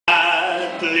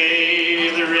play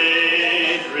the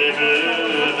Red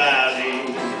River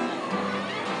Valley.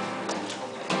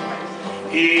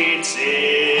 He'd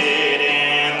sit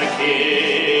in the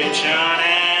kitchen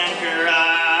and cry.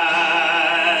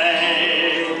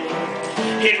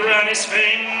 He'd run his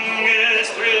fingers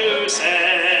through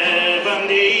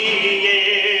 70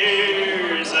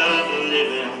 years of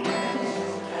living,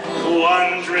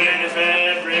 wondering if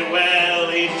every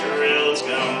well he drill's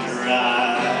gone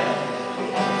dry.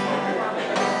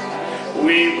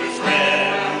 We were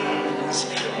friends,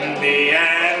 me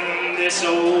and this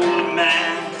old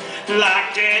man,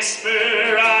 like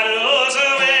desperados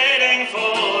waiting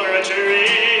for a train.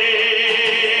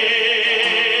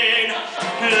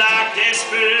 Like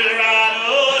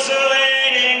desperados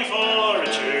waiting for a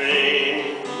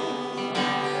train.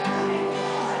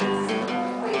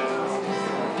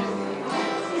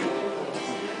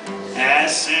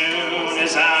 As soon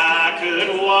as I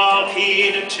could walk,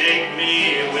 he'd take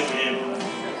me with him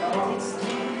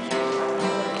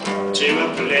to a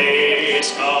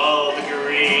place called the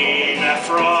Green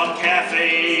Frog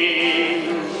Cafe.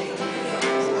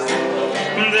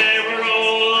 There were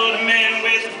old men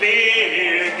with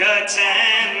beer guts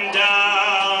and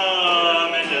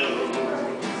dominoes,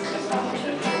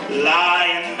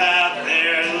 lying about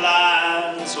their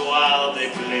lives while they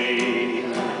played.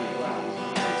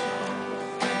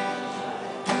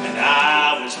 And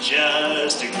I was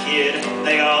just a kid,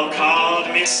 they all called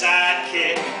me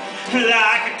sidekick,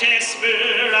 like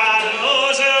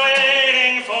desperados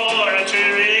waiting for a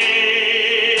train.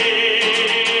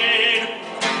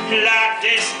 Like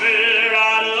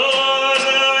desperados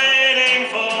waiting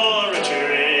for a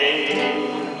train.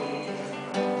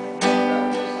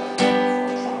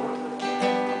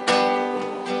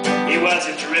 He was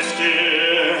a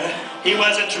drifter, he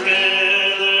was a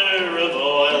driller of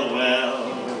oil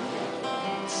wells.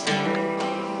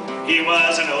 He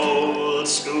was an old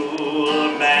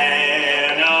school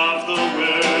man of the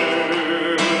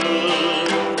world.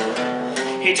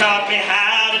 He taught me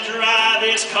how to drive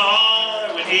his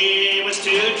car when he was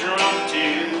too drunk to.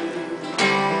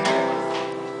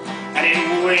 And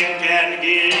he'd wink and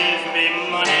give me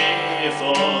money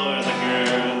for the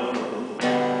girl.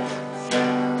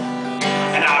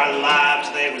 And our lives,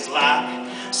 they was like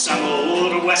some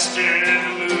old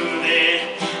western movie,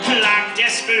 like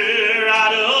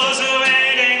desperados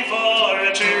waiting for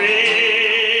a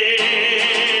train.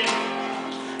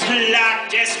 Like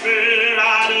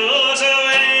desperados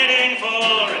waiting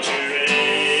for a train.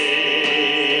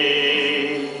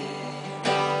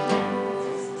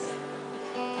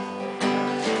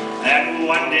 And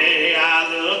one day I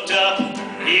looked up,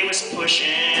 he was pushing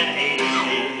 80.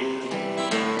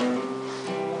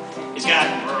 He's got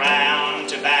brown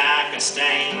tobacco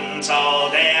stains all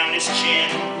down his chin.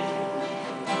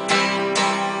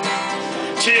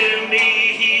 To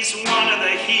me, he's one of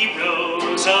the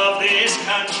heroes of this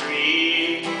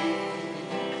country.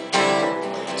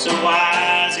 So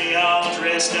why is he all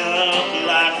dressed up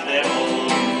like them old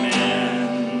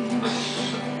men?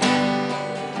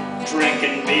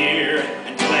 Drinking beer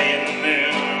and playing the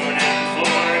moon and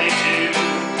 42.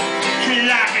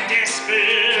 Like a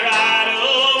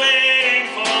desperado waiting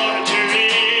for a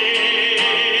train.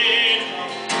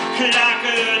 Like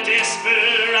a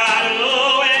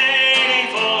desperado waiting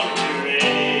for a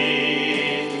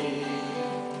train.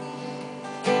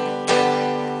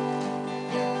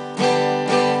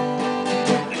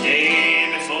 The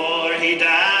day before he died,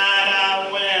 I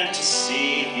went to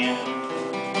see him.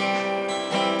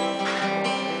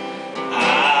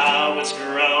 I was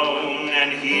grown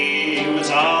and he was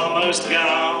almost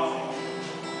gone.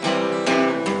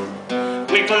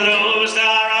 We closed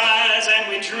our eyes and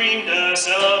we dreamed us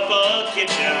up a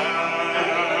kitchen.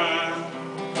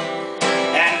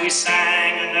 And we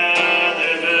sang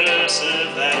another verse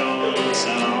of that old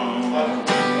song.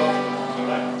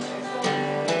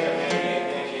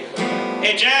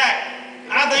 Hey Jack,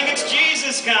 I think it's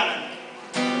Jesus coming.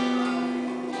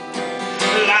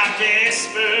 Like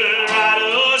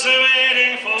desperados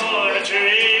waiting for a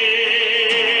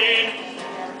train.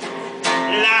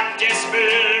 Like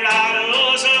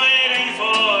desperados waiting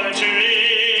for a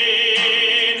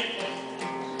train.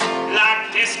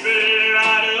 Like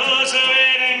desperados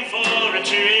waiting for a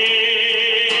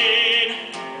train.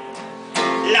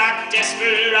 Like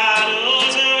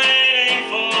desperados